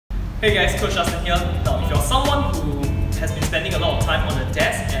Hey guys, Coach Justin here. Now, if you're someone who has been spending a lot of time on the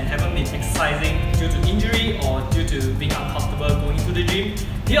desk and haven't been exercising due to injury or due to being uncomfortable going to the gym,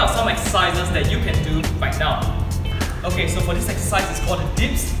 here are some exercises that you can do right now. Okay, so for this exercise, it's called the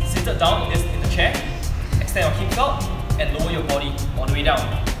dips. Seated down in the chair, extend your hips out and lower your body all the way down,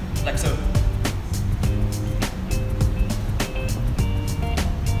 like so.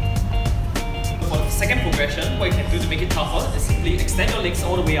 For the second progression, what you can do to make it tougher is simply extend your legs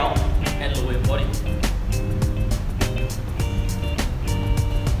all the way out and lower your body.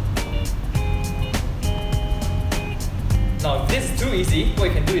 Now if this is too easy, what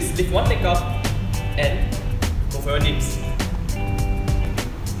you can do is lift one leg up and go for your dips.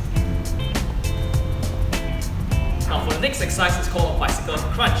 Now for the next exercise, it's called a bicycle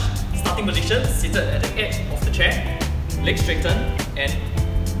crunch. Starting position, seated at the edge of the chair, legs straighten and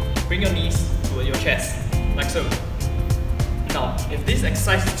bring your knees toward your chest, like so. Now, if this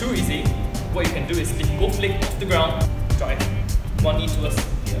exercise is too easy, what you can do is lift both legs off the ground, drive one knee towards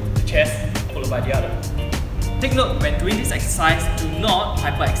the chest, followed by the other. Take note, when doing this exercise, do not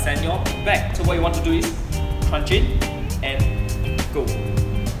hyperextend your back. So what you want to do is crunch in and go.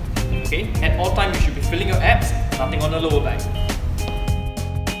 Okay? At all times, you should be filling your abs, nothing on the lower back.